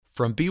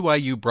From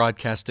BYU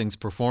Broadcasting's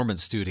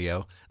Performance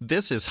Studio,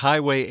 this is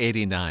Highway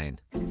 89.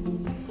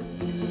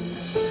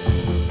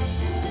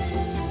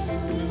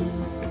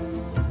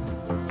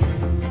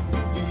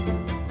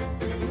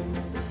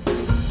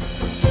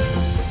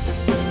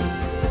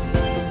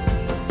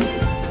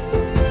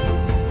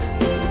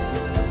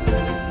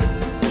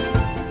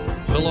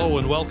 Hello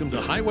and welcome to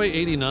Highway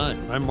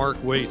 89. I'm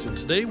Mark Waite, and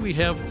today we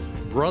have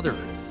Brother.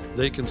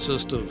 They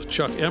consist of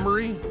Chuck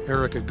Emery,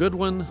 Erica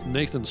Goodwin,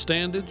 Nathan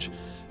Standage,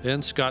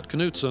 and Scott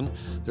Knutson.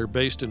 They're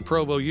based in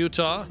Provo,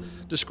 Utah.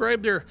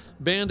 Describe their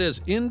band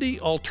as indie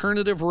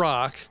alternative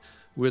rock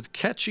with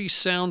catchy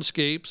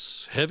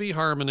soundscapes, heavy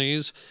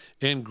harmonies,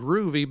 and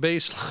groovy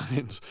bass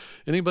lines.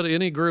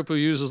 Any group who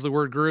uses the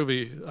word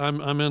groovy,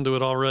 I'm into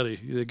it already.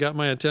 You got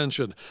my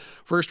attention.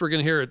 First, we're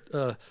going to hear it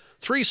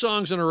 3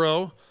 songs in a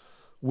row.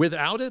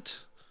 Without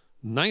It,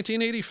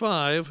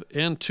 1985,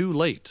 and Too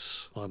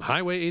Late on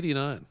Highway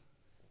 89.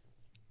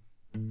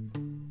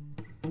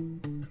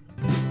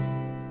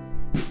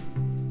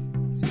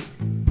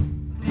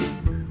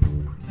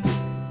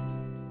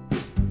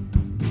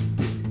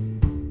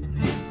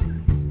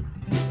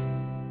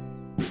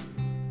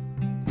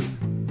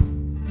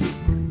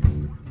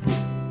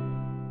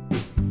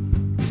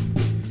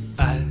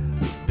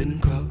 I've been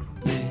crawling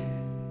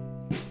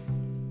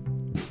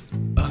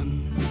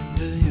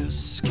under your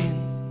skin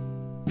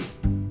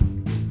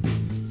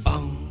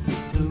all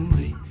the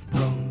way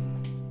home,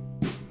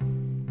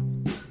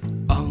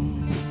 all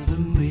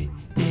the way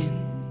in.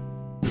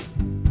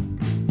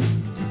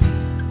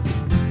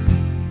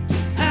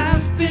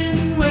 I've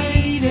been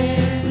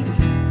waiting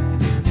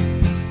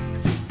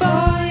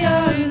for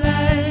your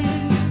light,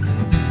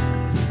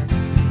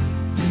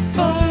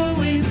 for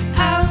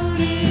without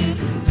it,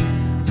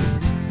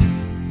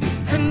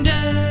 and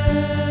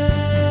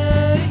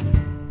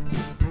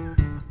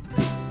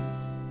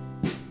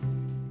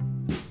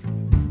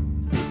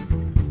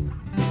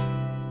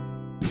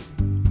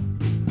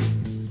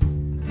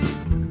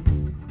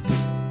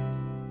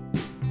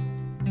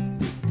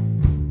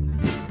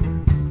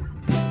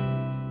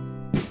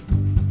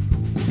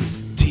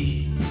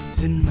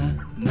teasing my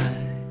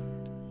mind,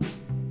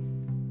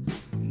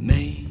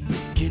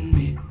 making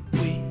me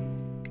weak,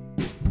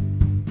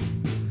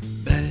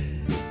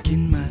 back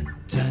in my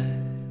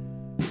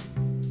time,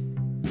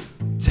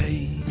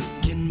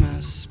 taking my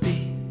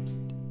speed.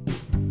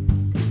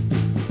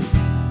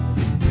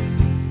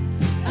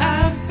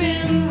 I've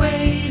been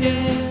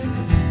waiting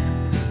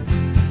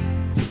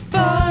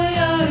for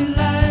your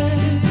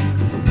light,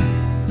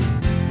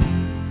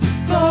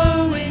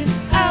 for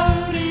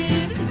without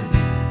it,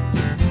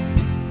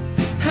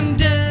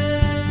 and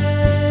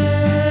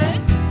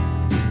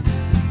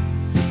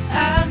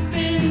I've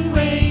been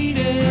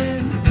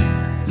waiting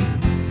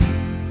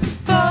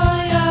for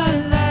your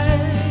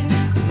light,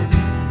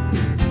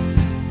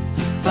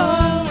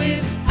 for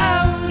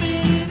without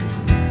it,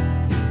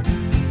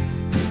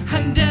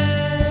 and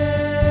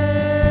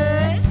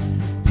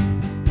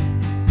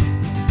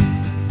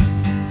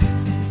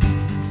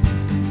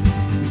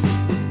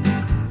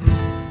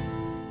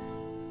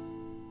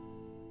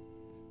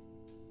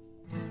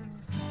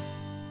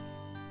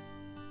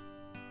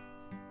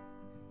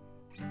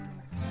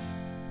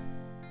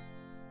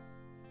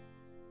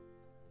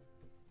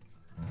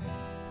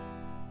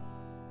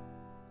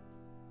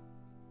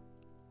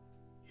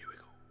here we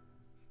go.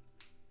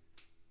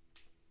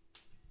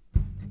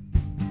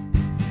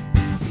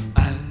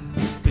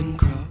 I've been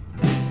crawling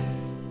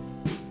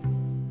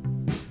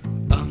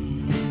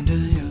under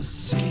your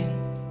skin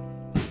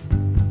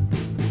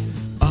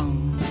all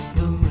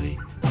the way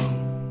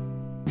home,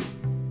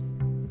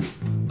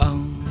 all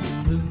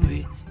the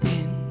way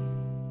in,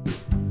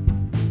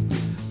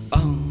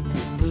 all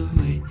the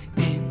way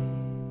in,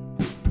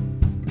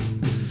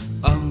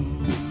 all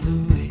the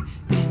way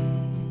in.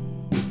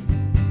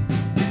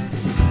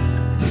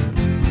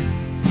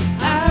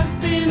 I've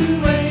been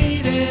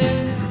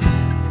waiting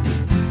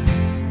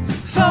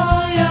for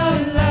your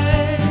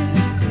light,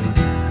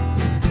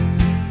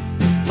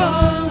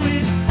 for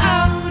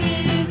without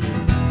it,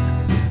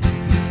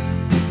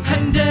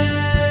 and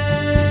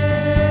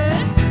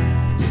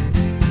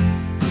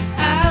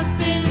I've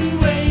been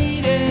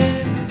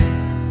waiting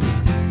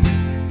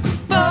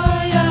for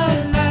your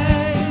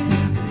light,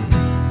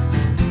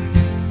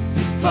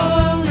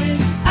 for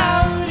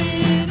without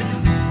it,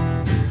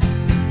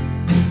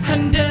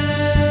 and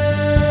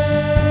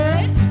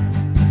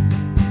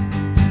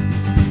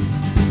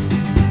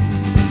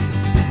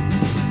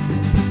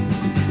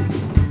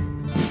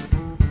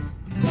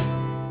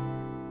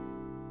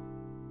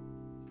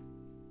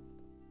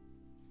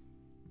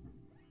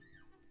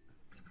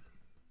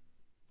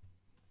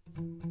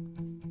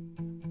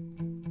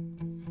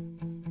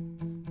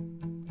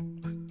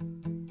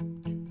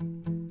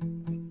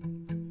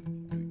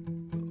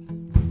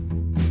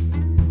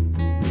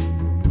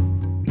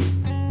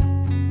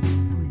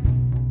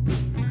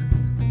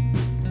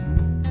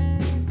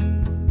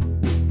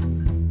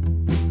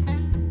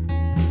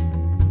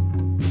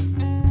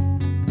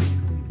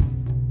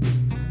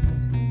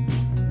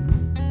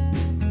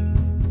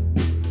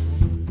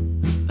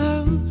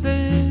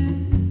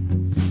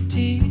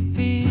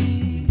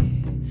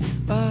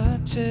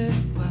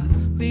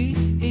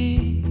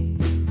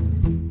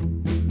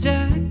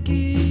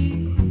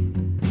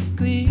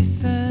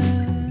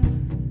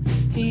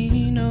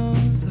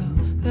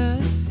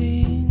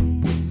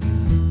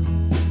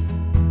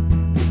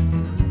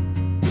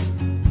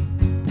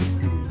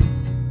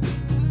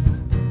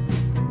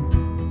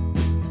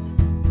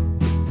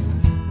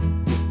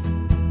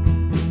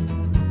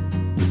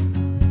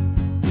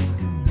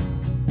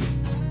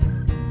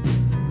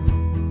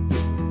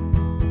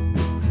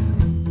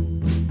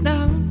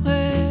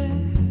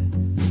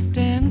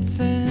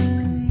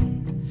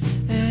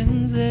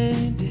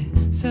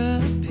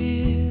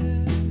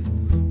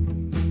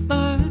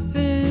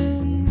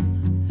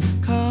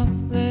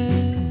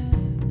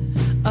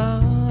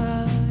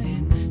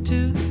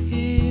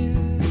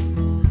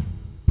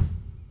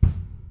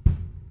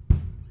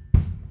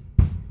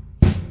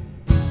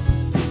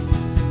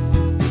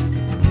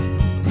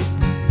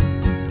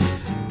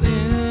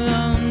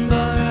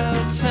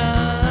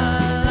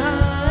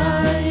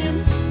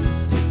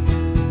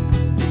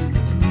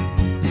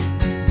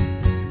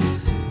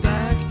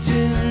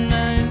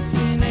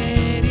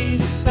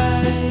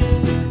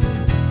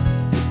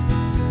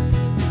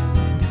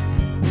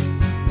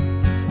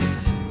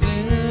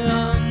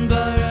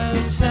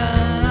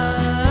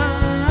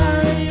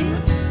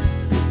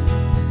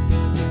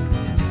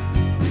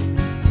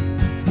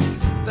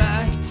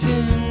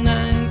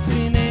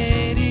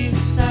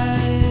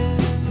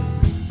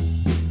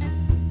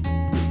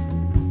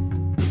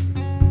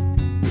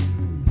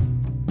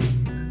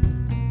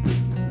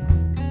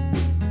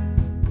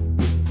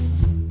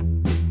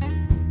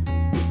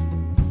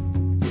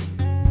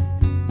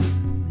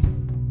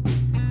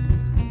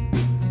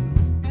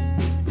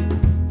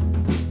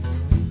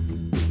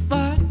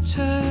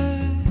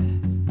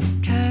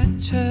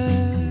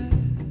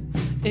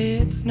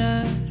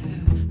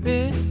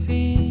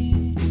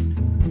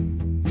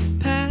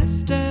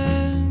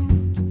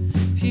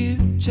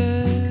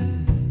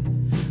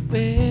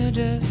we're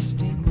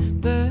just in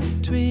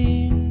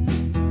between.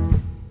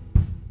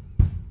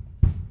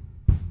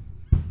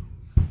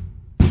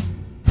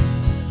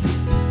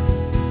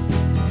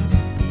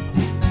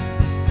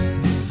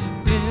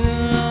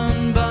 We're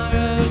on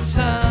borrowed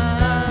time,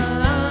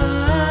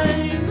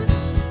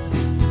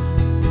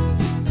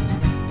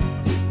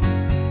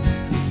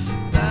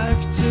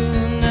 back to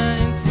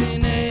 1985.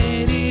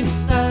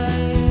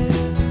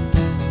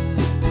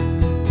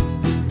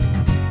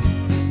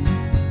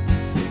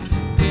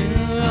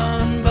 We're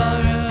on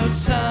borrowed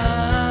time,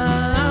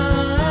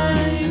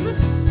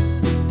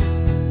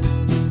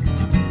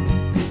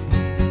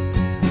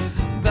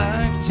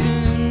 back to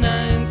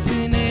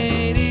 1985.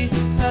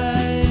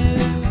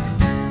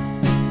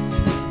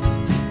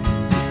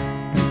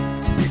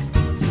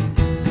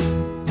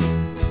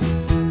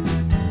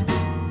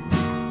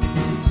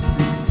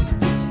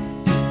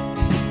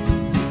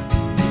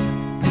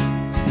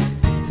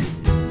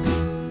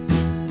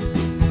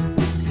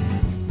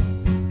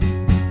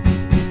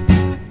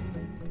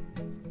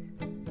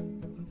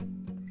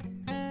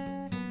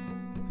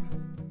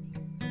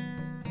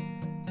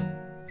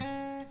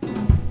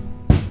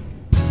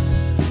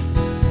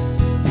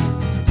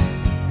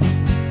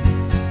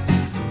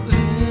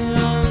 We're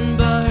on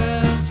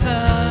borrowed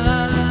time,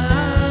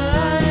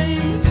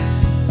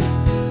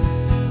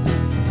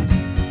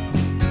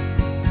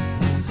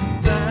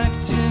 back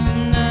to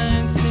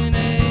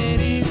 1985.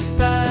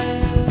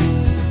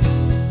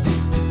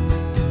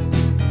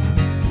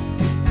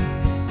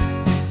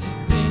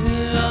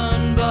 We're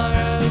on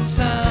borrowed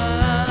time,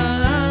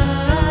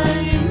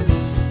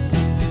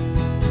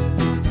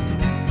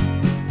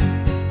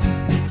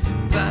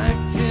 back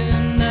to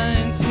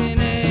 1985.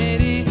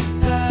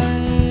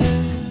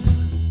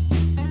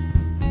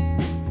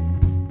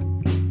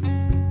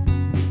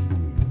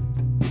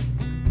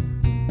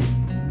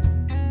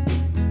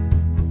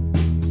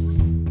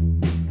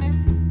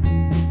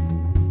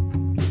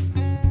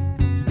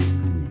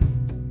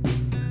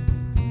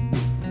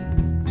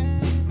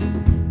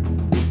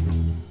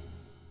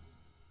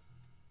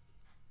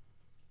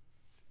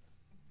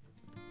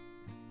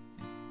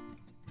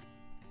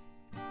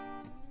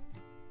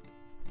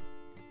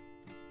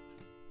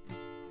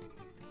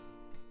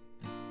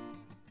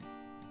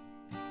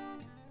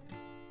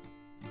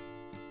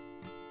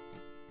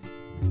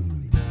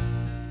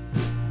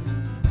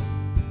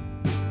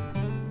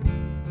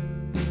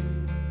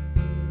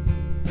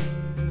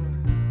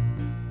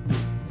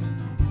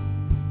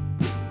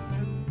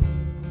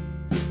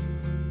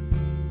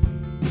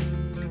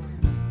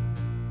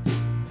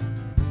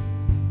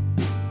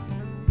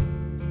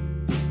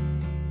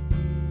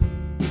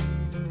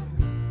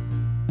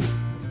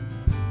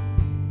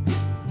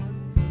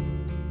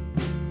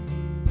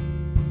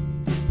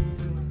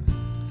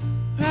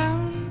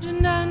 Round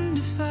and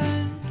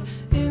undefined,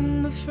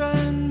 in the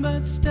front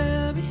but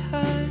still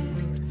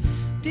behind.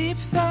 Deep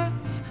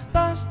thoughts,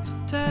 lost to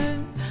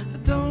time. I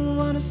don't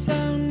wanna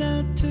sound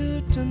out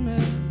too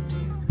timid.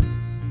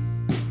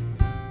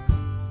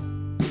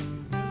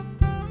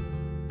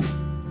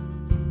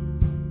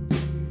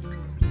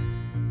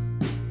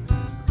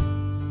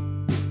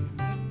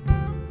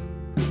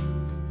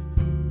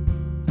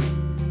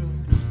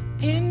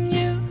 In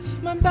youth,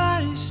 my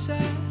body's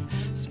sad.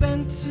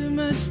 Spent too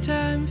much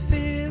time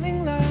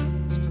feeling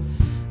lost.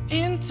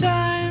 In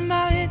time,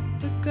 I hit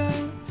the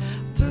ground.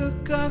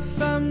 Took off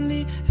from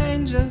the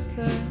angels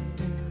there.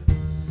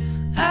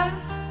 I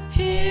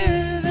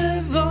hear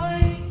the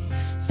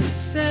voices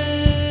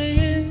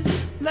saying,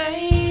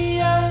 lay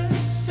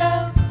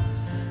yourself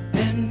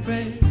and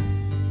pray.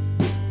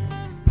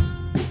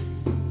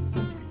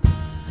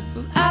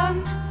 Well,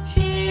 I'm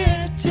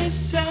here to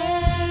say,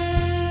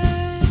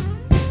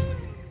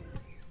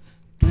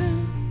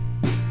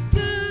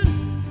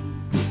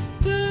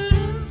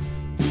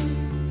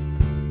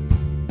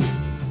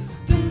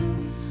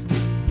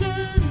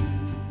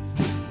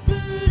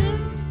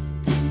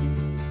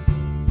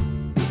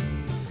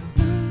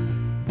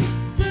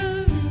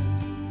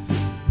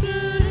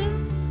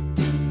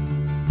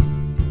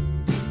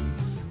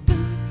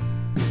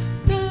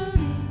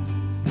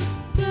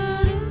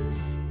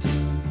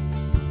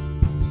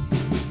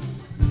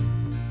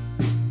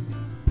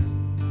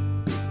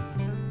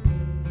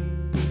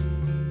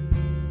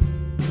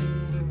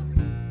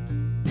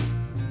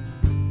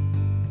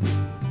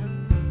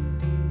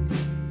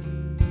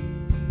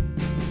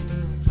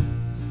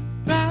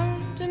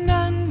 round and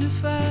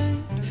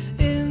undefined,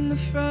 in the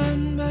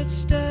front but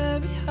still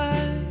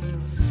behind.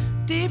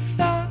 Deep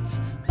thoughts,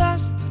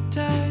 lost the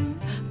time.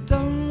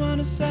 Don't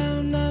wanna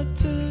sound out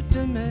too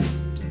timid.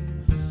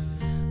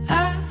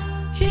 I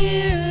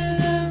hear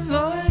the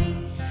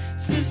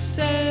voices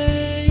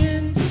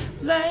saying,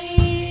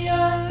 lay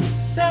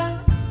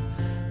yourself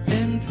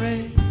and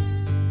pray.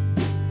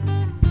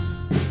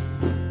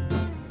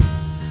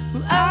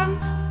 Well, I'm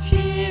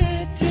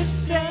here to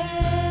say,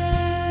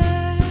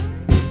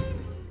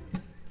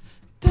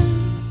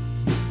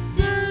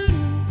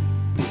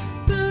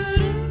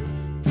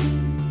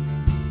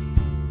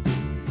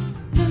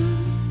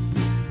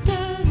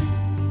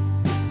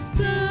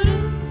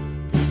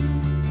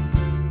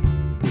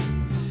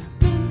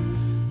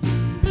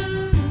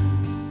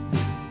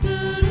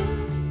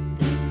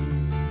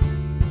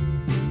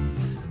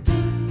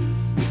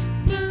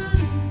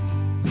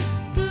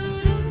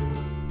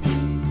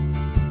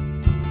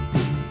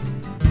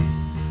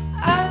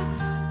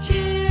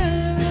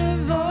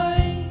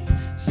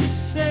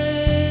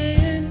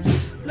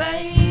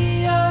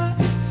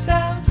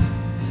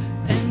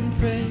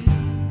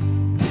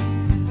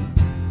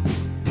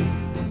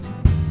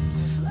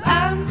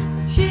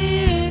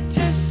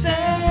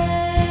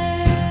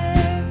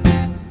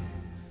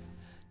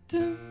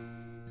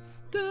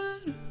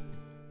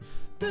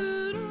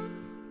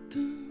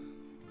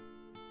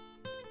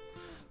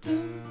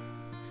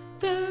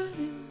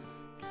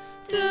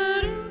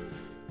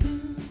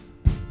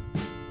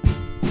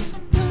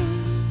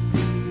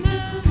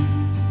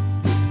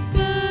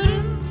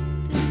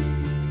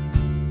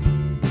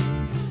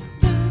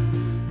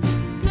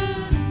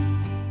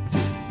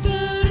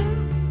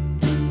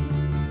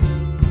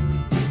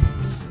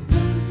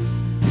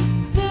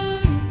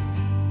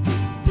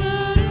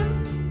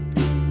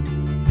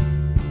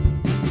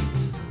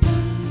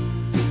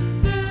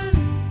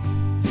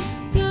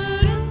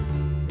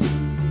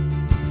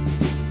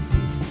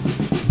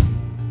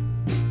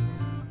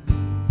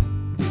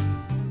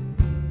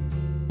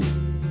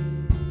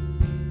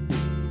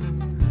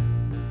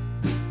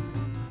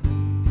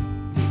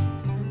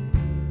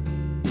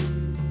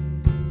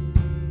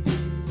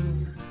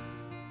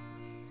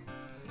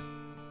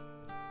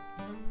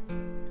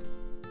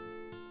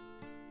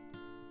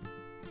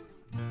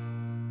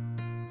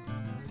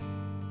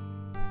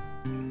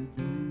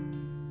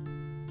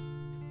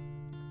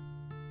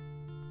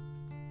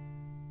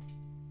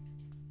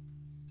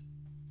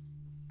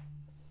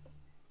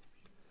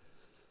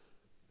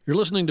 You're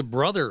listening to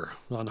Brother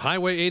on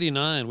Highway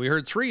 89. We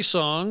heard 3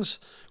 songs,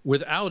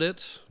 Without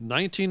It,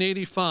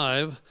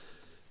 1985,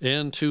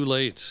 and Too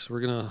Late. We're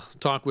going to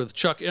talk with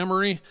Chuck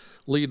Emery,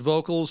 lead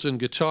vocals and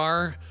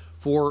guitar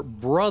for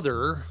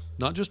Brother,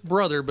 not just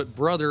Brother, but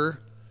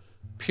Brother,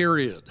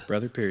 period.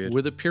 Brother, period.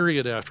 With a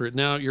period after it.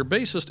 Now, your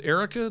bassist,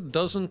 Erica,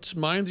 doesn't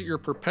mind that you're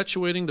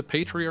perpetuating the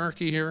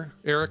patriarchy here.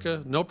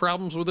 Erica, no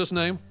problems with this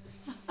name?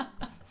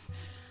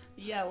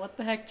 Yeah, what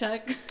the heck,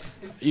 Chuck?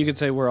 You could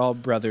say we're all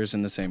brothers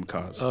in the same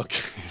cause.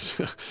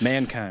 Okay.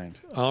 Mankind.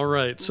 All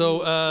right.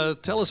 So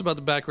tell us about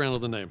the background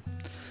of the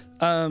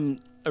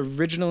name.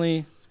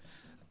 Originally,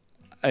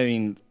 I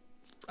mean,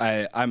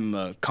 I'm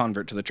a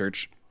convert to the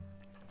church,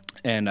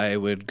 and I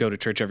would go to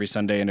church every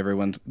Sunday, and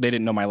they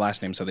didn't know my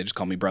last name, so they just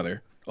called me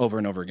Brother over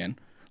and over again.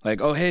 Like,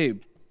 oh, hey,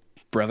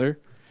 brother.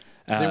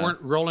 They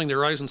weren't rolling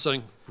their eyes and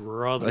saying,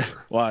 brother.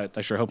 Well,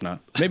 I sure hope not.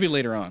 Maybe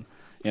later on,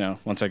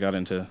 once I got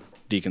into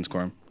deacon's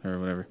quorum or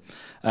whatever.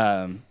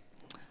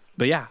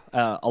 But yeah,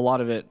 a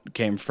lot of it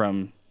came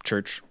from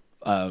church.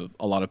 A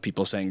lot of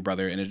people saying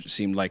brother, and it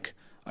seemed like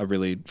a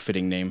really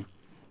fitting name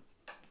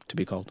to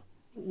be called.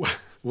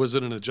 Was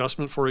it an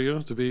adjustment for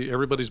you to be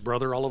everybody's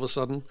brother all of a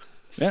sudden?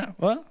 Yeah,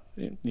 well,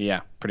 yeah,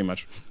 pretty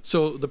much.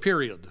 So the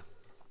period,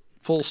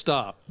 full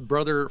stop,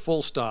 brother,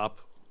 full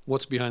stop.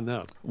 What's behind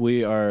that?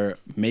 We are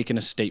making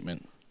a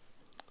statement,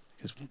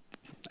 because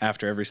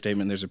after every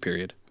statement, there's a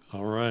period.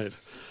 All right.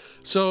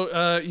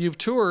 So you've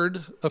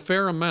toured a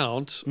fair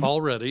amount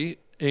already,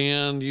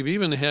 and you've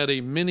even had a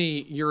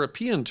mini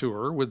European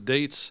tour with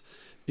dates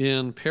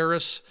in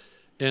Paris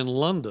and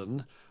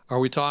London. Are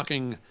we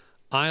talking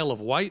Isle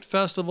of Wight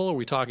Festival? Are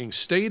we talking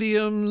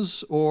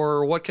stadiums?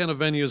 Or what kind of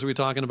venues are we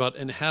talking about,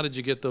 and how did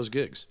you get those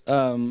gigs?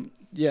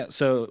 Yeah,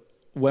 so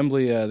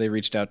Wembley, they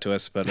reached out to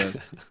us, but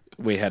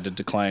we had to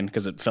decline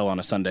because it fell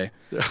on a Sunday.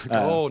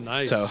 Oh,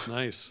 nice,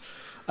 nice.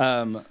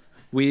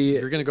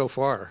 You're going to go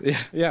far.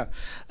 Yeah.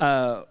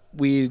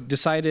 We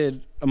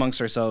decided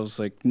amongst ourselves,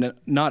 like,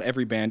 not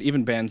every band,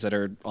 even bands that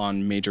are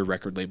on major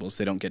record labels,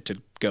 they don't get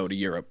to go to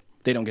Europe.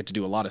 They don't get to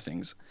do a lot of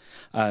things.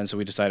 And so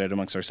we decided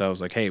amongst ourselves,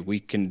 like, hey, we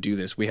can do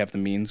this. We have the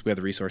means, we have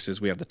the resources,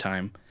 we have the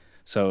time.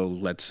 So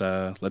let's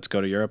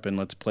go to Europe and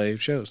let's play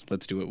shows.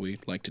 Let's do what we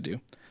like to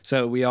do.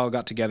 So we all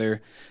got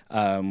together.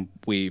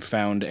 We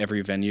found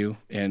every venue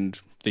in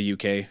the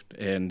UK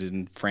and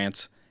in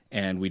France,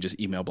 and we just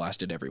email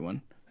blasted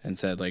everyone and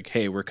said, like,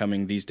 hey, we're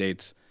coming these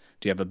dates.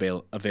 Do you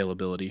have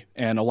availability?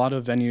 And a lot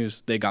of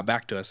venues, they got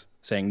back to us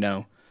saying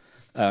no,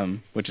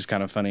 which is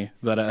kind of funny.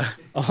 But a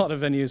lot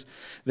of venues,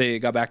 they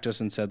got back to us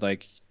and said,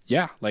 like,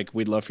 yeah, like,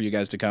 we'd love for you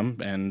guys to come,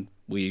 and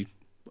we'll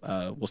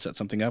set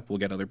something up. We'll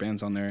get other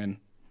bands on there, and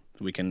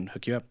we can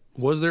hook you up.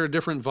 Was there a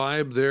different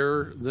vibe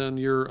there than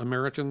your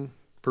American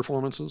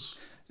performances?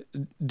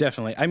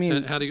 Definitely. I mean,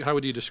 and how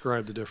would you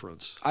describe the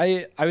difference?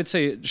 I would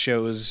say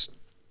shows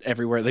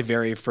everywhere, they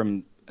vary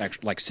from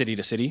like city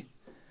to city.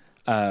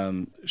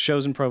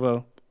 Shows in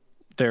Provo,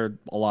 they're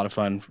a lot of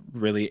fun,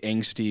 really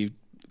angsty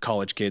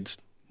college kids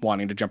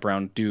wanting to jump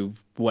around, do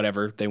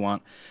whatever they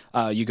want.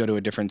 You go to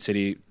a different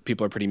city,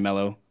 people are pretty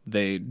mellow.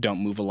 They don't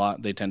move a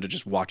lot. They tend to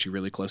just watch you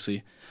really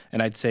closely.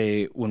 And I'd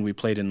say when we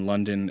played in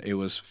London, it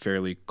was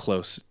fairly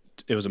close.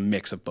 It was a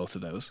mix of both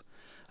of those,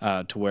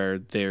 to where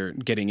they're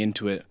getting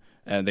into it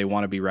and they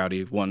want to be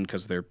rowdy. One,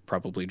 because they're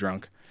probably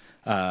drunk,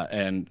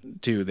 and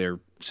two, they're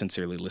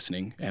sincerely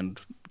listening and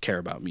care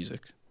about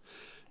music.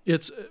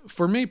 It's,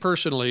 for me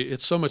personally,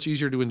 it's so much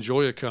easier to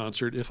enjoy a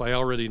concert if I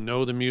already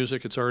know the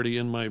music. It's already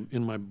in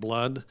my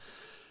blood.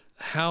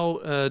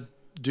 How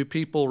do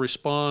people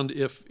respond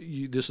if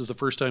this is the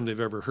first time they've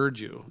ever heard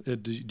you?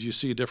 Do you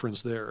see a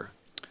difference there?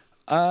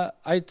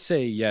 I'd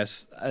say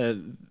yes.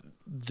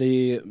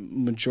 The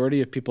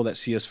majority of people that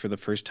see us for the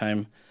first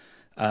time,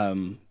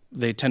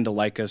 they tend to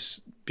like us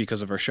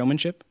because of our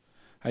showmanship.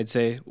 I'd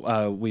say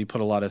we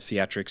put a lot of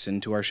theatrics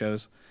into our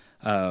shows.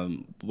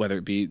 Whether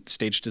it be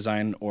stage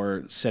design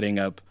or setting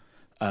up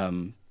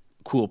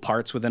cool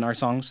parts within our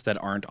songs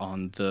that aren't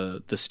on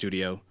the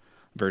studio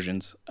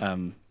versions.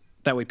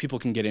 That way people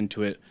can get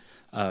into it.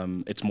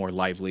 It's more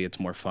lively, it's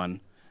more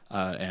fun,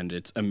 and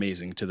it's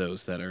amazing to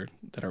those that are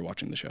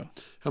watching the show.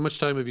 How much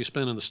time have you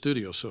spent in the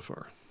studio so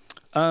far?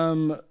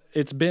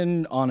 It's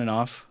been on and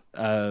off.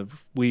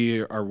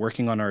 We are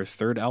working on our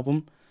third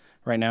album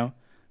right now.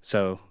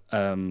 So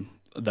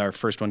our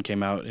first one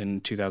came out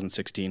in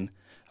 2016.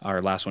 Our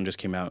last one just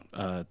came out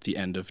at the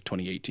end of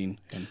 2018.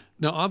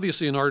 Now,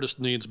 obviously, an artist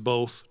needs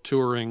both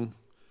touring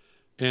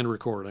and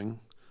recording.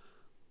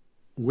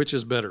 Which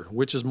is better?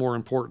 Which is more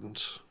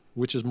important?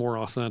 Which is more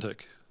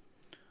authentic?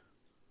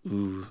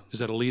 Ooh. Is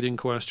that a leading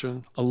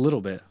question? A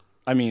little bit.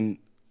 I mean,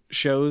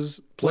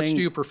 shows playing... Which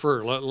do you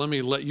prefer? Let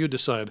me let you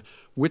decide.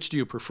 Which do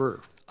you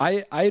prefer?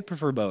 I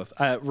prefer both.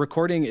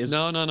 Recording is...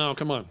 No,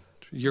 come on.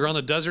 You're on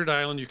a desert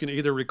island. You can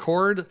either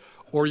record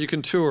or you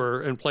can tour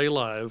and play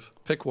live.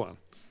 Pick one.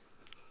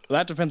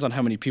 That depends on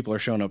how many people are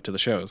showing up to the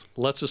shows.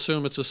 Let's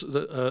assume it's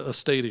a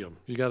stadium.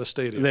 You got a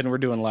stadium. Then we're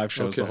doing live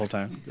shows the whole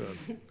time.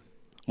 Good.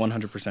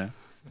 100%.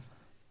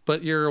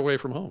 But you're away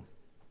from home.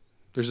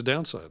 There's a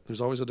downside.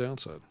 There's always a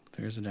downside.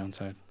 There's a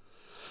downside.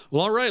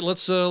 Well, all right,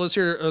 let's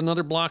hear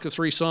another block of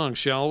 3 songs,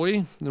 shall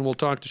we? And we'll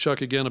talk to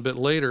Chuck again a bit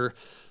later.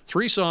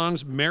 3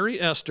 songs,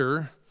 Mary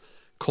Esther,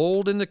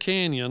 Cold in the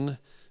Canyon,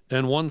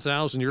 and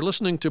 1000. You're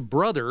listening to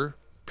Brother,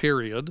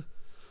 period,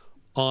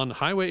 on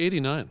Highway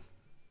 89.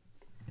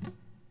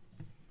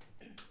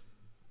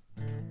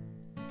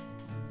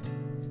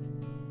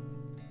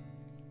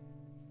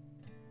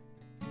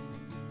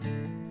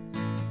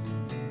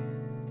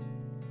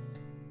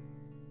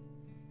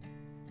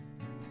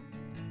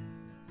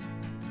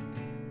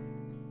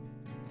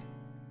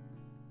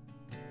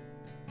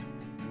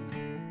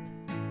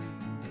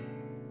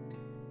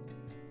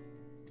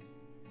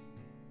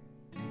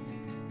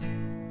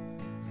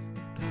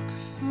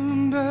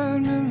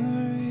 Bad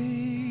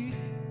memories,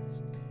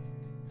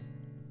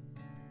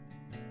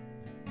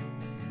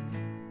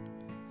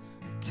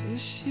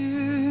 tissue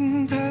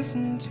and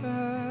passing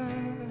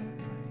time,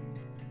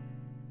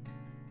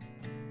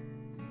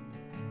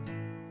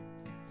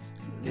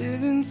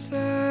 live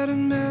inside a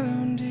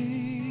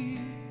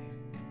melody,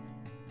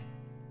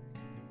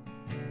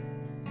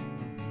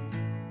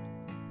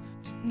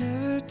 to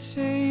never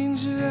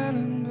change your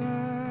alibi.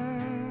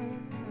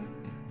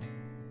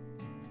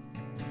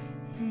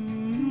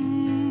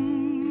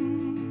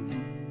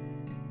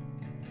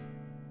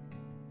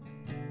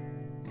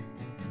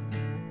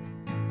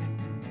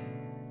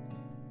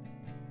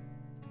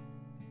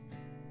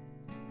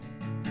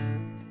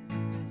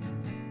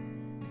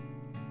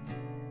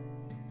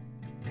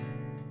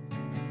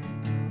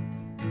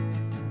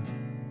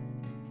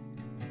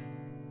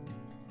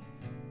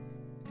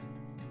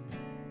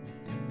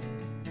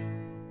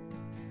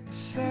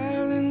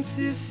 Silence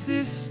is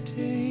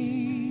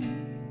sustained.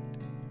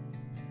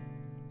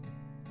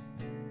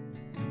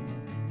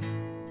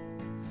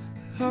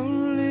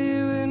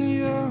 Only when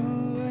you're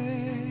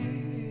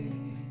awake.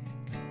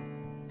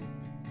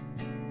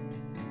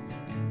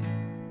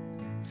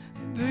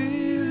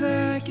 Breathe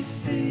like you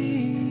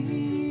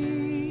sing.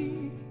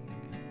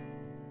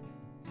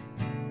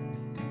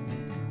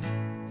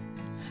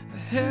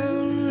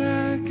 Held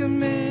like a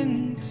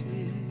meant to.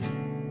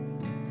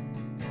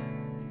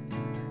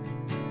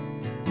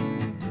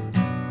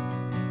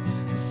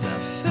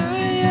 Suffer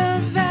your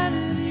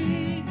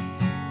vanity.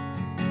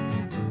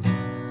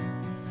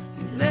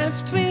 You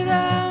left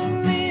without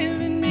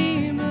leaving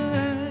me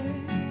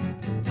behind.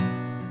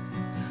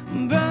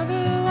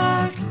 Brother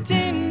walked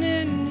in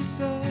and you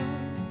saw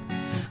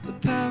the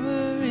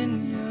power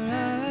in your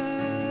eyes.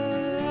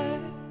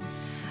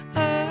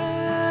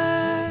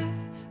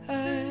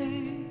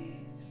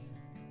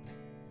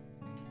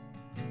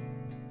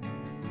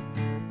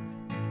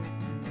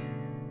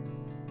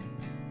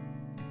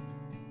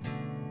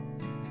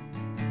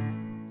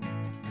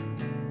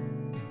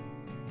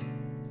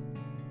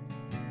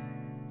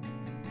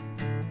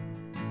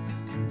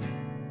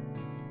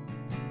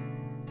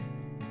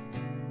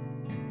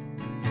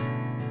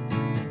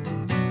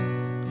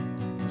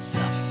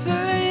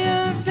 Suffer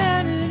your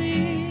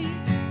vanity.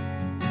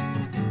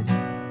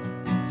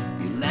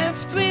 You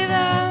left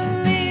without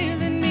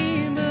leaving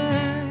me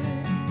behind.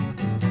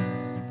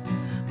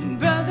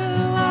 Brother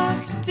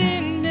walked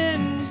in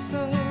and you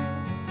saw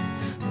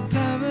the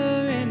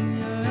power in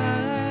your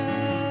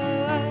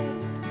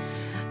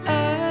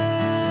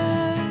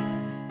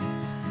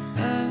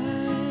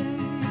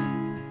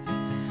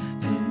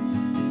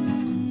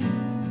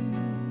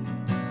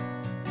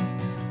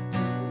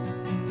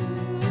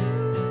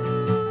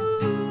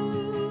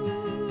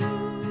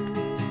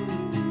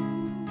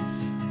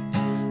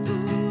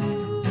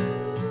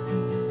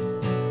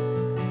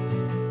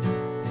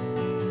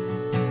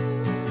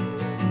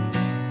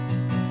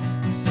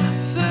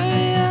Suffer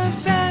your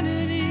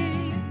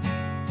vanity.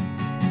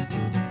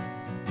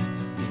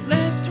 You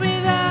left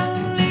without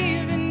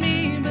leaving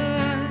me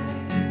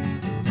behind.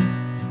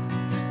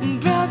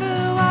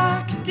 Brother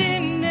walked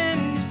in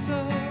and you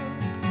saw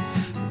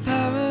the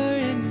power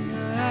in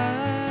your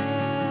eyes.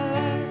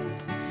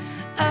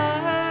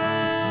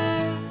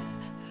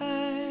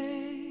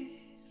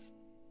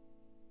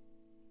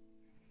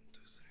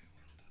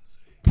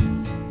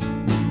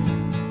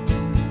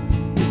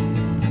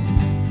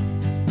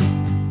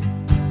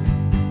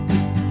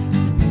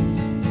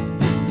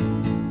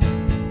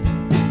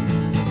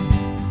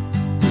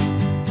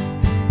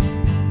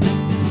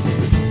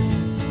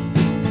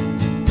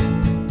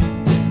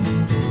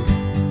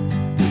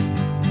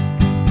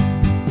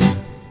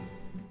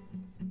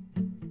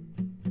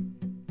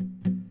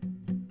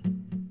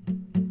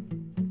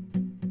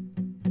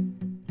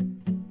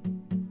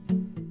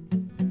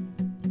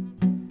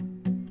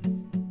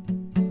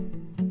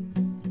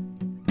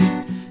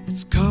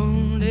 It's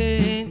cold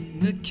in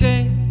the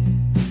cave,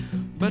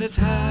 but it's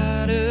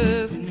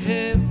hotter than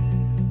hell.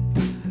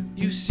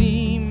 You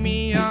see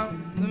me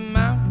on the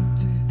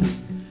mountain,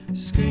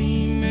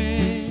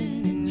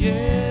 screaming and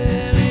yelling.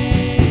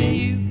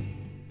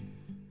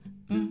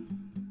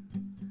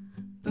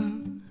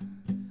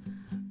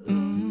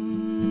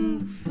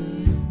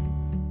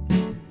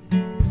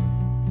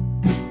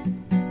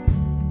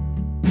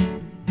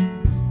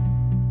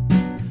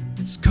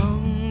 It's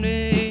cold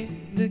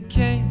in the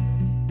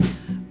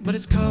but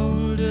it's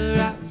colder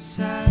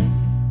outside.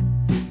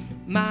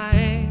 My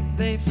hands,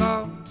 they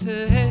fall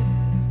to hit.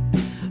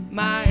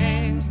 My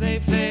hands, they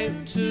fail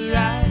to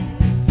write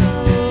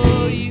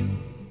for you.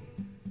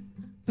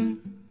 For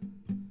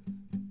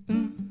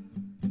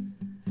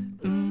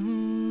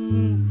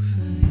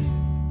you.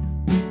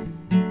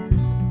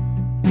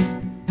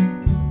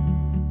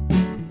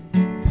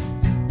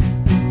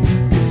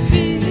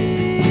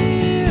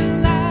 Feel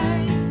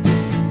like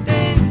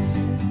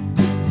dancing.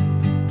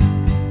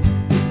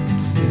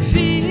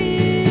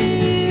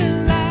 Feel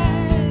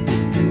like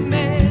a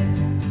man.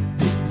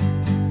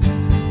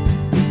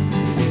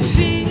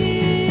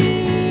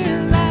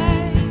 Feel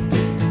like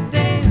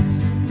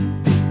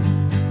dancing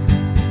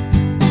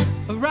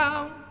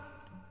around.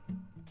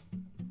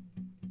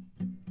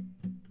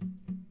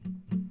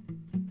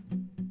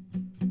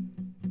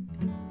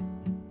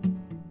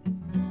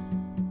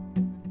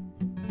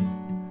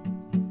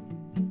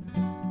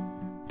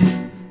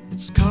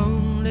 It's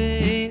colder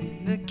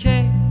in the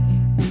cave,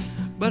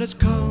 but it's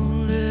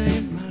colder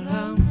in my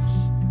lungs.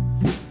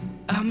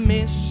 I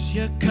miss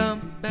your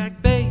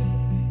comeback, baby,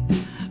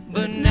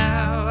 but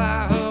now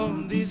I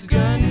hold these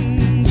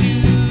guns to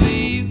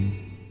you.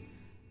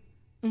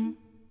 For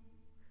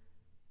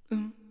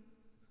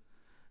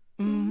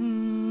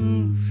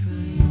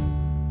you.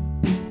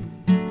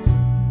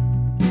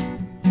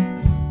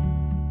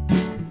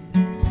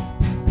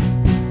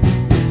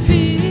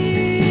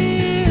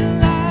 Feel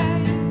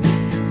like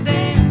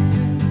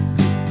dancing.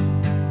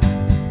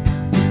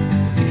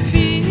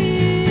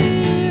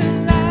 Feel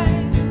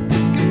like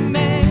a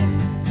man.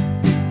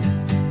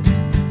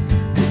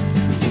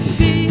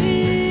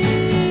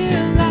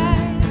 Feel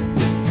like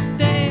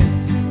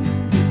dancing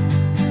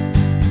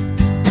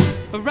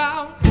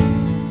around,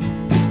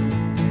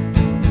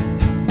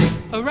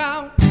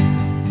 around,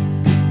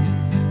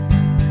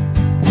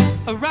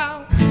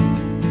 around,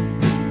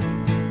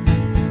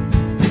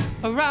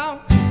 around,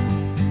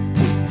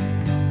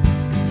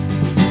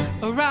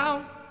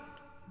 around.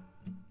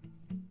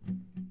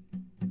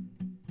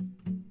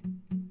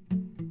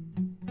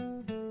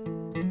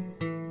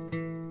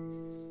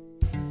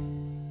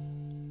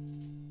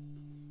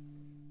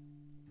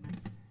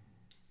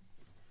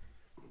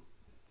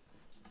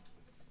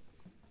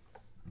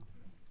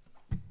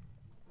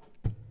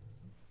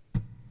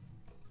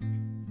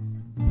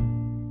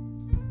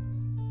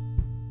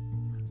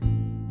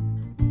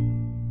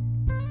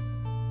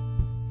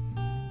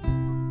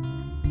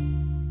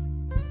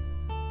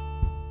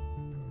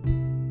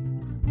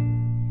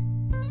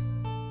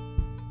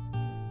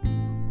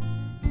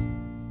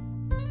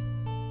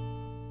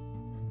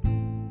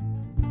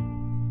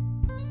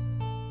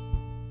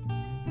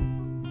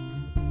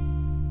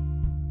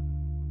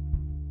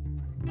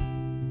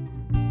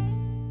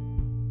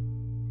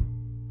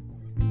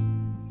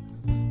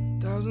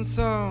 Thousand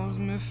songs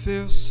may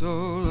feel so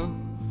low,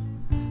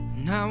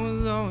 and I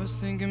was always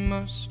thinking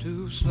much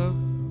too slow.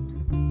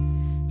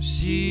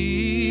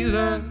 She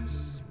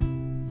loves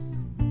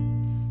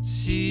me,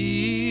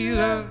 she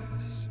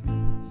loves me.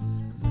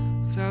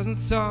 Thousand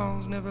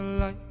songs never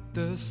like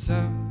the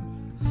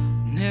sound,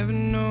 never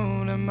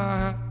know that my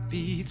heart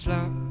beats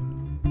loud.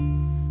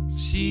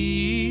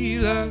 She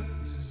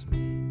loves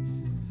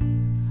me,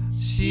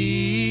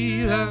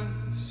 she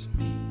loves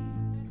me.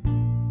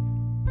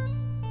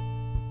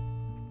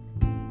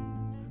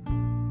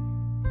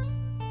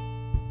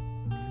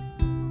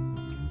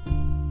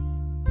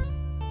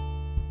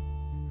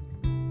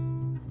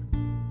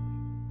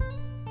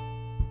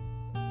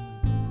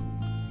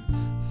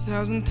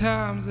 Thousand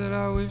times that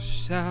I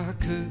wish I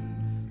could,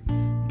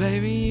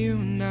 baby, you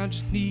and I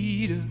just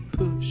need a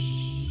push.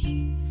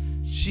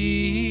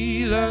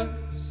 She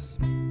loves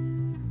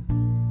me,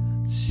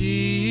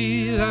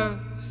 she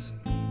loves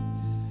me,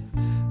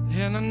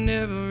 and I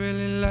never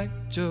really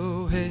liked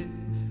your head.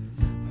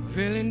 I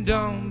really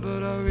don't,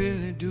 but I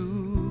really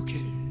do care.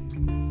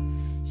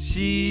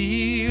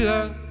 She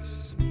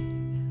loves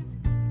me,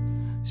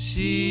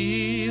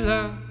 she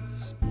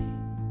loves me.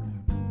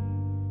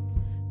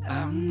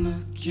 I'm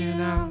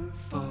looking out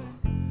for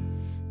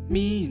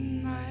me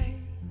tonight.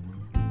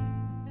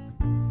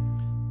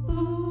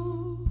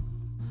 Ooh,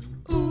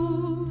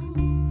 ooh,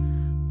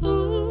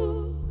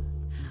 ooh,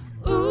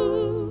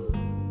 ooh.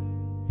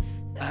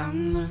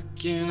 I'm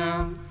looking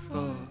out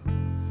for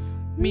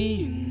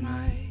me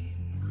tonight.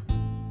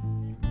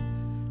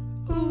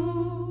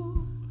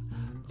 Ooh,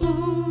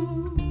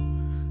 ooh,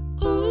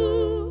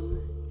 ooh,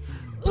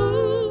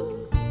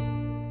 ooh.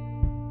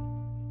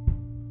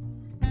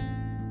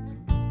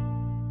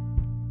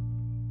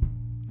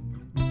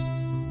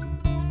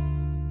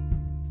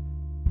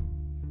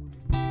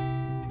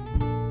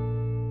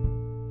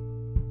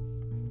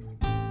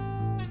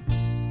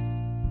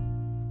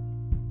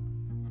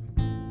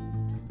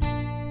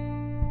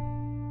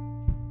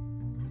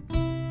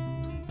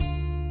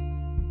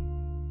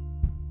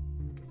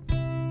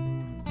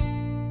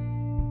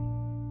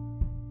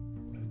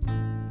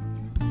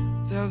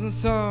 1,000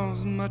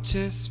 songs in my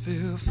chest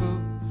feel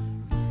full,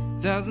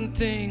 1,000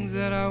 things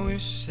that I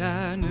wish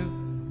I knew.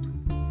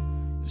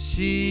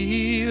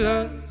 She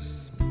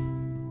loves me,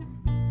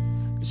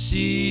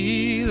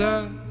 She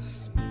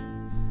loves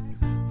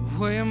the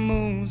way I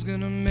move's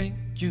gonna make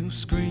you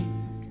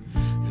scream.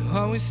 You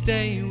always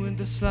stay with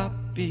the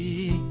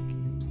sloppy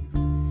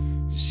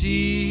ink.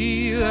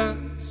 She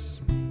loves.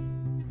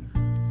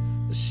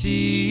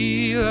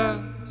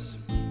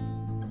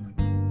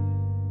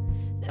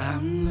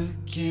 I'm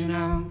looking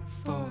out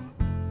for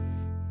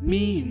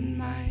me and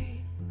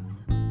mine.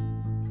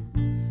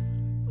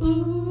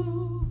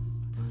 Ooh,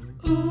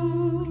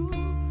 ooh,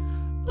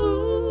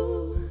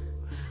 ooh,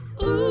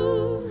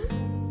 ooh.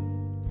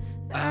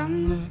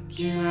 I'm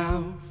looking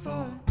out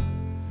for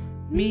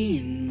me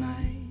and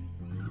mine.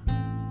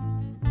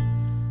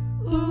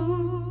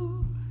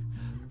 Ooh,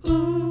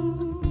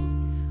 ooh,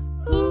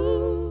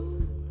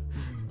 ooh,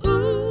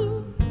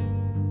 ooh.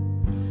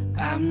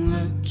 I'm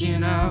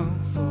looking out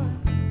for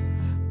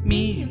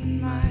me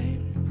and mine.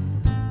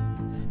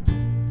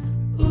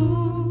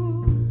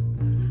 Ooh,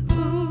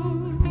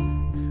 ooh,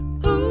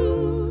 ooh,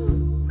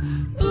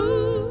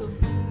 ooh.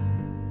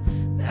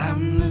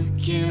 I'm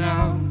looking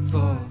out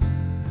for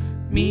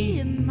me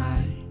and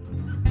mine.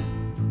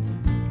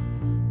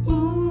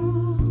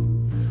 Ooh,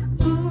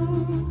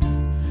 ooh,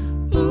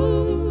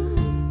 ooh,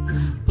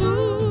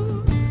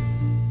 ooh.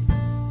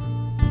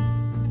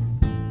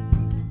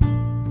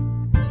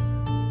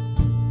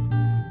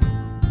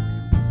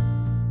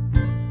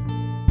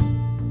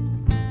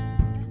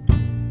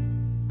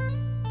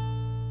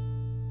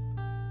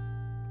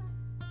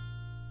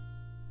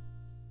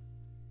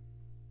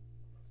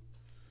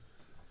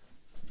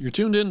 You're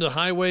tuned into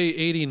Highway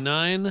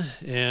 89,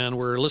 and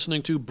we're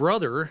listening to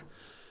Brother.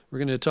 We're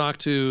going to talk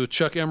to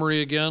Chuck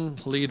Emery again,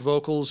 lead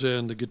vocals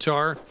and the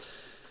guitar.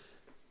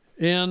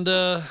 And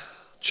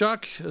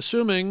Chuck,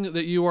 assuming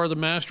that you are the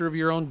master of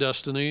your own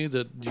destiny,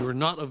 that you are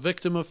not a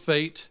victim of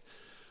fate,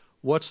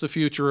 what's the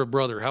future of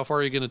Brother? How far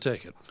are you going to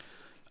take it?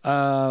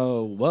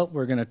 Well,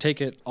 we're going to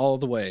take it all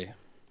the way,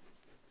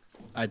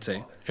 I'd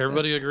say.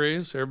 Everybody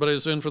agrees?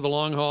 Everybody's in for the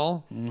long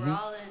haul? We're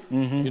all in.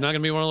 You're not going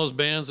to be one of those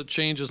bands that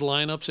changes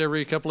lineups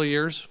every couple of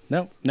years?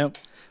 No.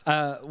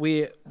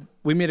 We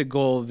made a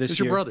goal this It's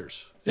year. your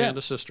brothers Yeah. and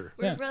a sister.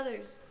 We're Yeah.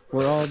 brothers.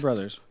 We're all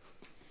brothers.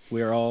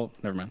 We are all.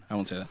 Never mind. I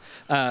won't say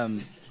that.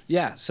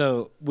 Yeah.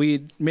 So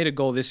we made a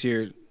goal this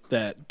year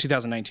that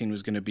 2019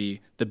 was going to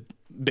be the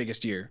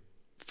biggest year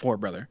for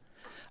Brother,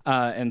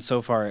 and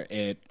so far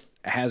it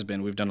has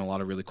been. We've done a lot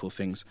of really cool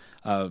things.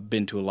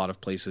 Been to a lot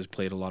of places.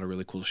 Played a lot of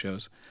really cool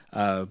shows.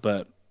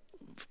 But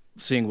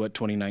seeing what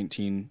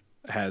 2019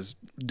 has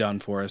done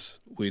for us,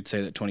 we'd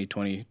say that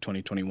 2020,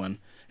 2021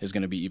 is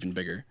going to be even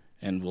bigger,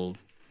 and we'll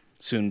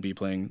soon be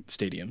playing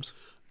stadiums.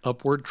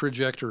 Upward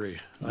trajectory.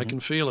 I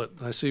can feel it.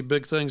 I see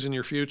big things in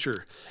your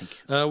future.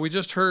 Thank you. We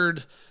just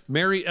heard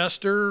Mary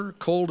Esther,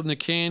 Cold in the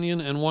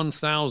Canyon, and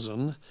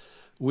 1000.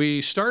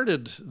 We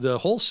started the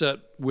whole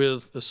set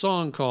with a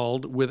song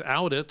called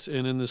Without It,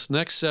 and in this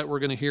next set we're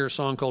going to hear a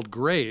song called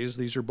Grays.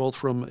 These are both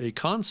from a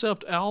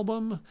concept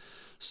album.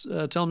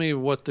 Tell me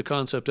what the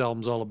concept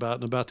album's all about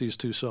and about these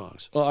two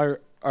songs. Well,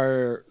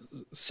 our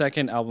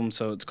second album,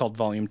 so it's called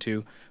Volume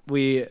 2,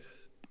 we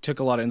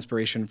took a lot of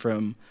inspiration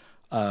from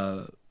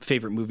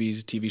favorite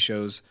movies, TV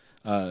shows,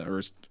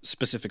 or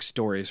specific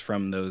stories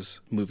from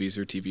those movies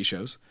or TV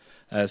shows.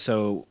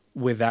 So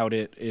Without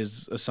It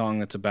is a song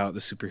that's about the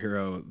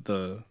superhero,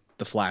 the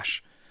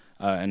Flash,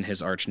 and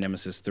his arch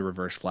nemesis, the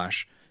Reverse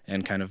Flash,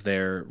 and kind of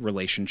their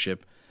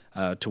relationship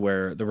to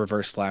where the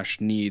Reverse Flash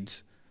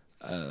needs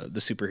the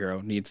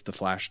superhero, needs the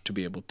Flash to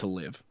be able to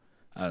live.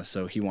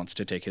 So he wants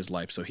to take his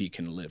life so he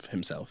can live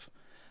himself.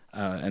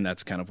 And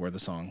that's kind of where the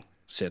song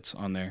sits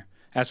on there.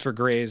 As for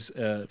Grey's,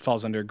 it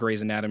falls under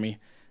Grey's Anatomy,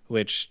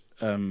 which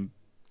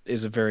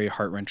is a very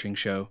heart-wrenching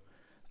show.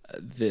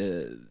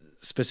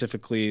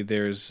 Specifically,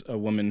 there's a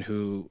woman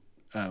who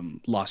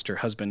lost her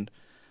husband,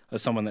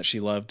 someone that she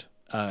loved,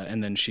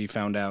 and then she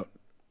found out,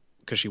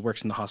 because she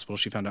works in the hospital,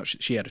 she found out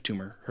she had a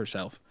tumor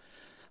herself.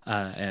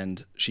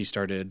 And she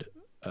started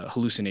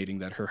hallucinating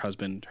that her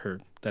husband,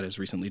 that has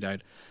recently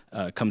died,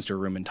 comes to her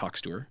room and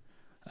talks to her.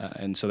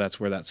 And so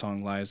that's where that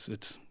song lies.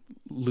 It's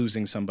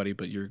losing somebody,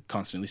 but you're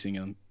constantly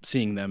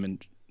seeing them,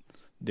 and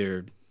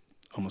they're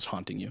almost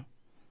haunting you.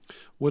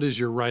 What is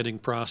your writing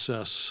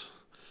process?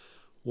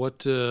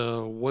 What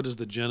is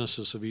the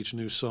genesis of each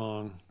new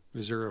song?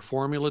 Is there a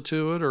formula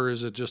to it, or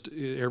is it just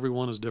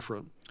everyone is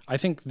different? I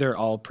think they're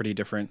all pretty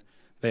different.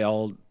 They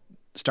all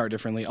start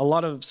differently. A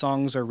lot of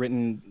songs are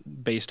written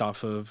based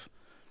off of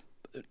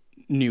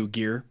new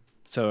gear.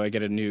 So I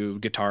get a new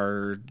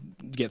guitar,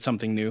 get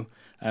something new,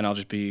 and I'll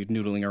just be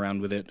noodling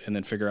around with it and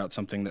then figure out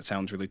something that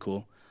sounds really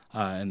cool.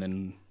 And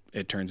then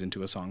it turns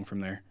into a song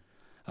from there.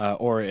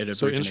 Or it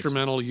So originates.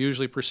 instrumental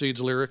usually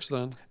precedes lyrics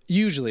then?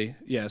 Usually,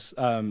 yes.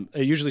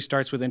 It usually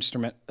starts with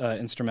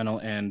instrumental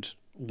and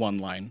one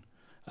line.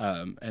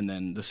 And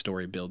then the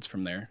story builds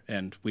from there.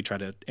 And we try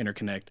to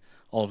interconnect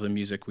all of the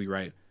music we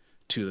write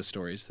to the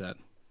stories that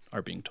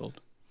are being told.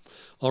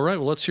 All right,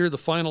 well, let's hear the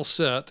final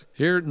set.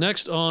 Here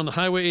next on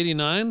Highway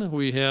 89,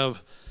 we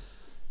have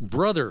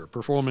Brother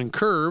performing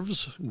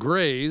Curves,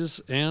 Grays,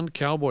 and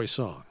Cowboy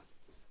Song.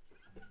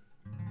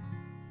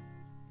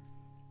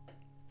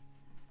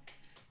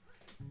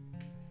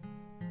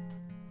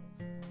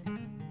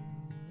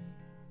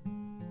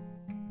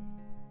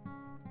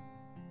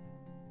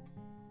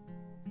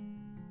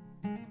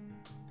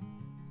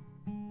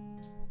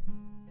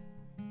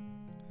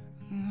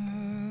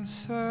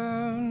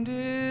 sound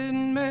it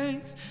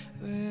makes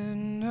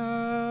when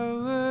our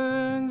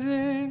words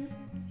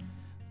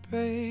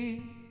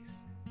embrace.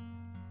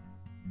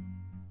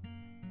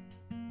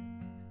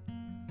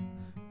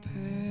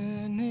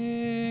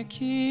 Panicking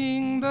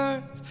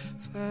birds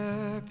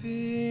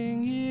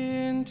flapping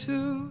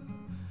into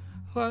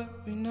what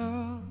we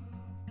know.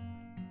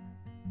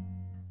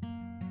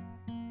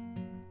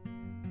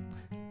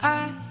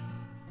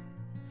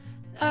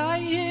 I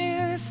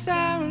hear the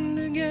sound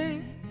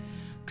again.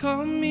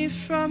 Call me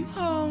from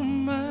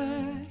home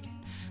again.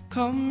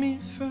 Call me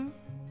from.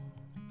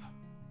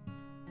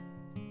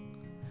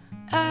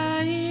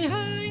 I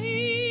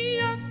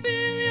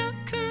feel your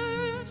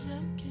curves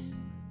again.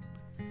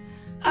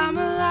 I'm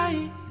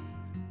alive,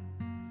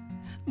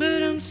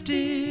 but I'm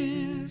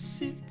still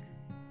sick.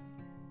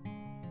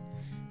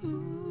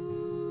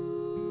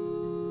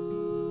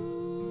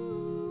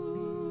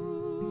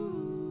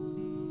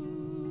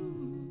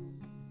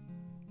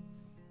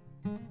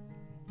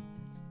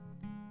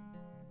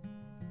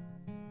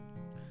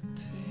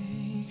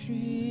 Take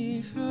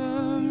me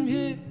from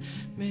here,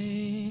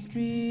 make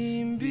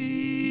me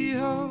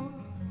behold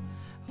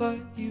what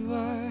you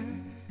are.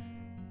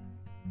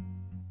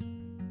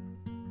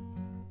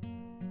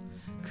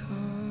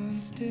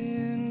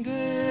 Constant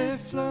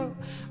airflow,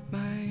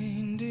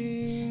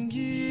 minding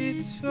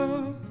its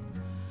flow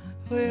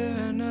where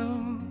I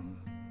know.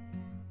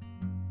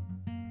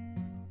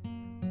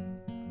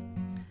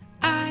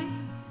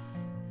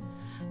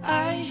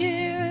 I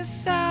hear the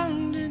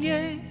sound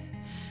again.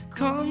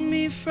 Call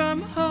me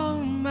from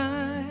home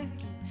again.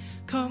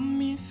 Call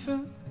me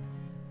from.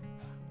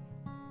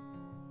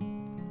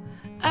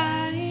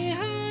 I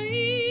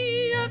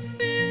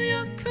feel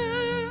your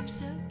curves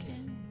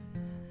again.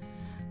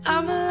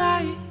 I'm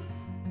alive,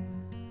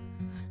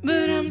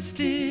 but I'm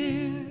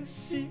still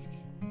sick.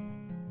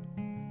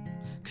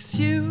 'Cause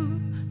you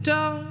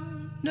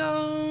don't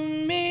know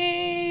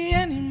me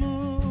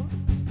anymore.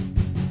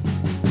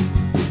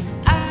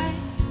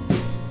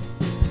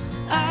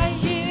 I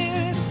hear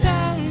the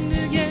sound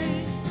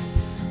again.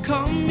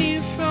 Call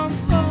me from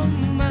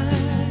home,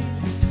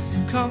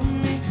 call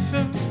me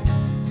from.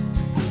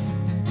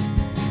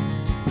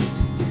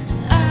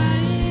 I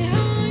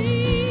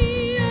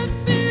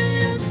feel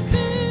your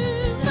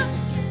curves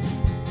again.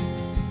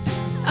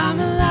 I'm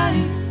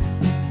alive,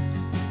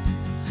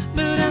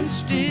 but I'm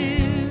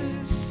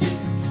still sick.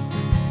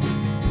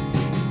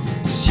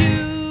 'Cause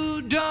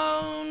you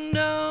don't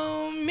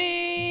know me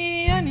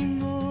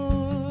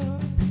anymore.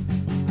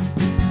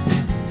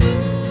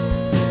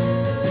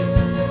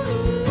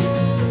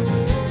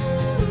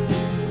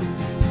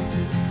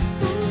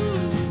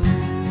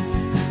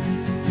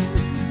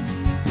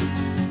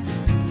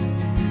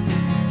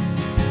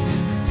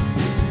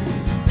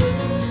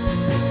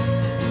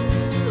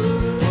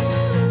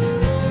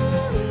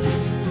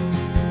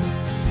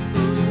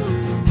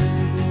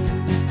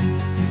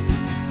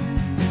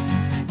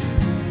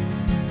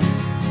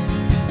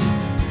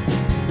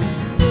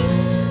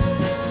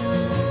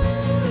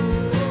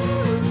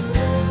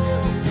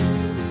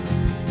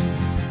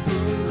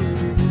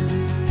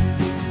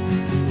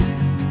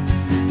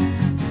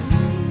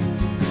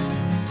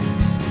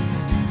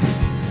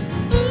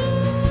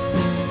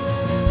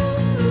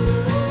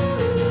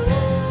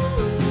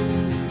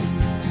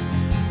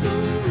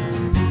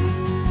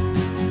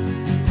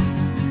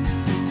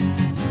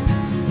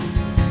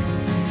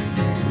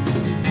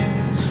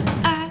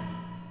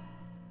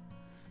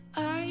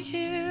 I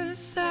hear the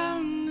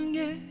sound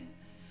again.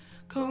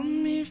 Call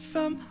me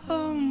from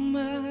home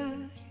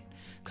again.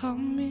 Call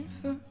me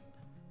from.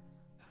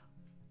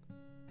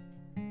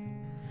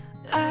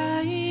 I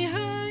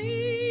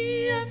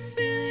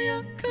feel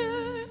your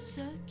curves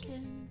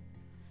again.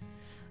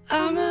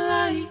 I'm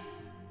alive,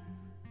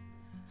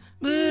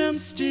 but I'm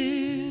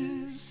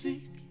still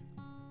sick.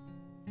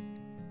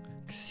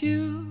 'Cause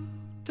you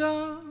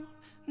don't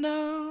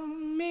know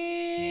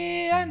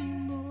me anymore.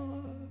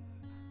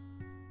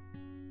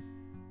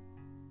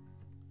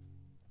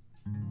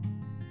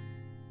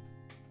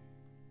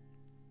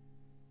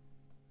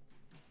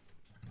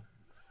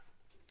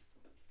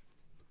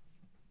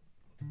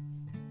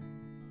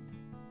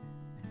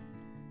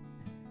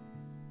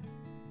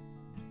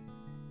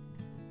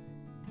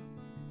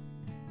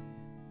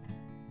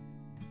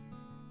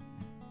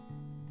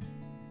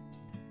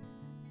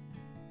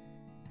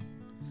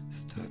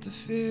 Start to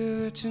feel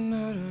that you're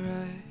not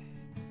alright.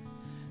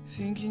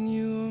 Thinking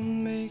you won't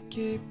make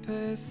it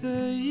past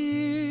the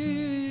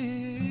year.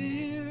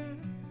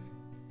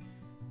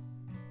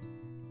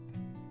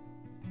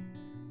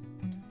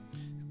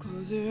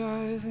 Close your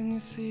eyes and you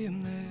see him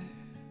there.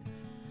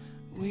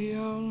 We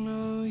all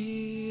know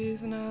he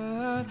is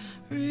not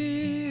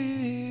real.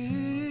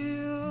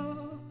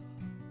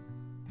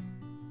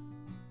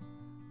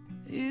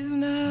 He's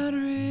not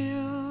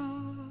real.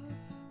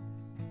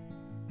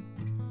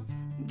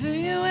 Do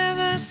you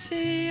ever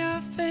see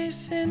your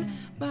face in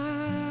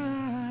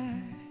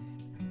mine?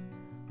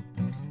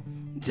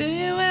 Do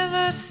you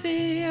ever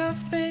see your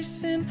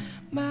face in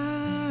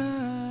mine?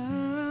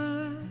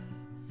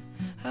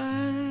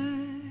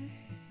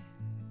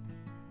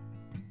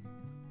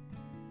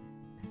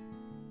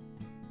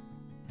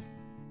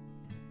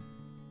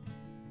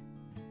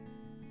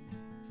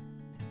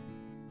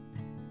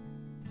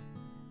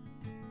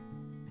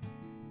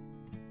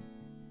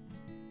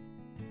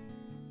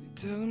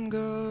 tell him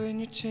go and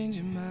you change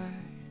your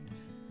mind.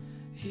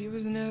 He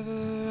was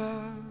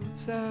never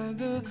outside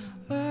the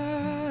lights.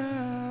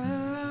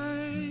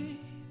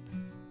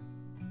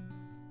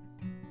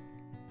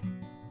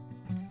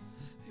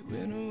 He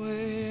went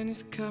away and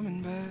he's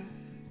coming back.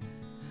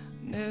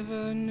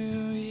 Never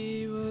knew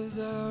he was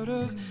out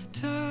of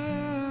time.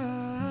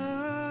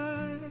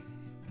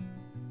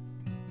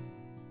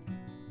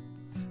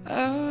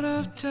 Out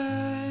of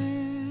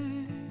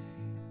time.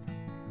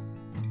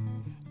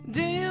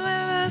 Do you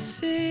ever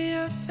see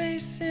your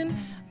face in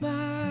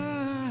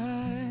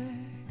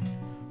mine?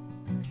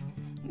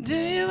 Do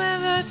you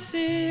ever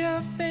see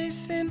your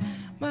face in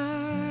mine?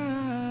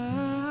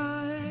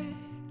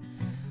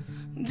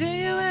 Do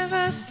you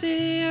ever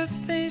see your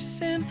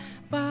face in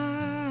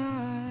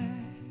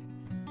mine?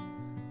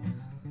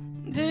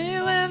 Do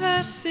you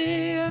ever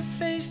see your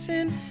face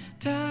in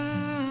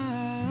time?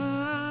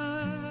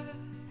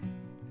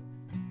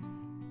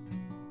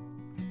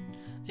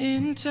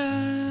 In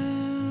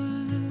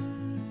time,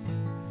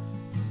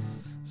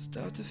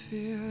 start to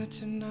feel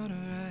that you're not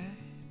alright,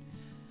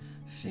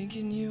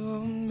 thinking you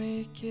won't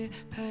make it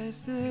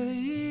past the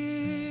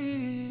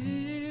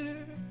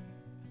year.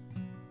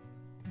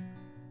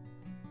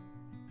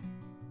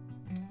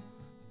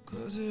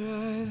 Close your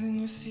eyes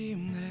and you see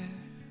him there.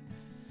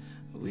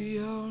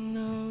 We all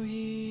know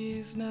he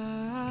is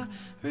not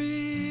real.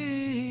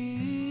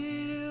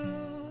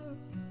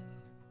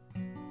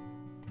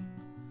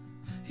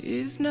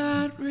 He's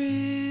not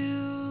real.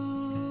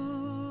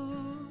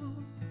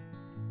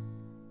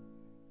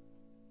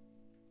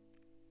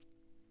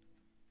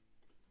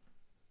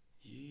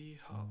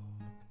 Yeehaw.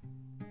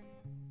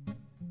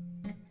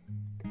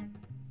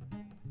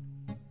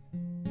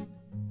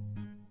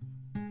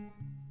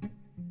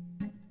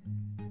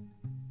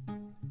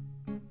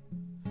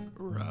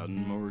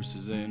 Riding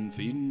horses and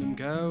feeding them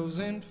cows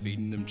and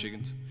feeding them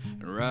chickens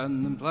and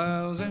riding them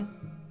plows, and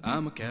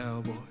I'm a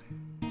cowboy.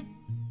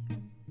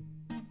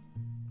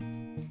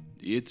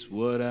 It's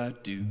what I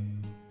do.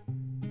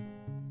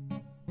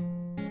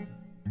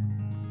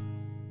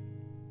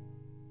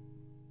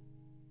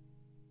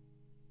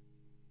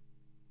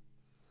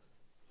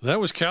 That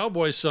was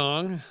Cowboy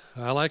Song.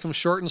 I like them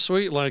short and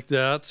sweet like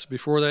that.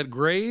 Before that,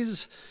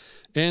 Grays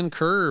and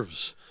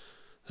Curves.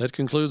 That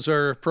concludes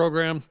our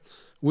program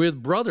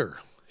with Brother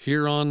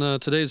here on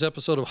today's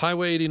episode of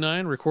Highway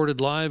 89, recorded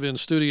live in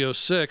Studio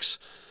 6.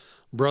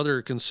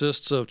 Brother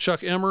consists of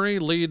Chuck Emery,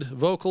 lead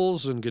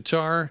vocals and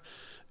guitar,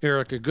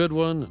 Erica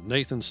Goodwin,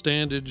 Nathan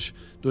Standage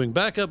doing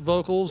backup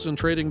vocals and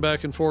trading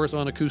back and forth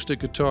on acoustic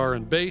guitar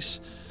and bass,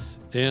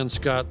 and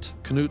Scott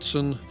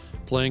Knutson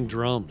playing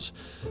drums.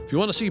 If you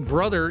want to see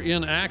Brother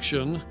in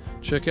action,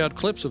 check out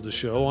clips of the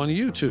show on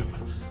YouTube,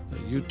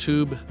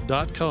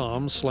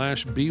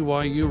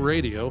 youtube.com/BYU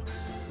Radio.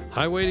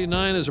 Highway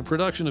 89 is a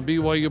production of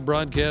BYU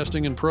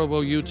Broadcasting in Provo,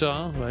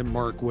 Utah. I'm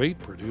Mark Waite,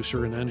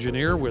 producer and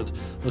engineer, with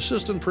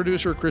assistant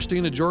producer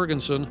Christina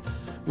Jorgensen,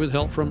 with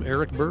help from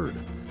Eric Bird.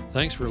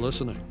 Thanks for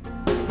listening.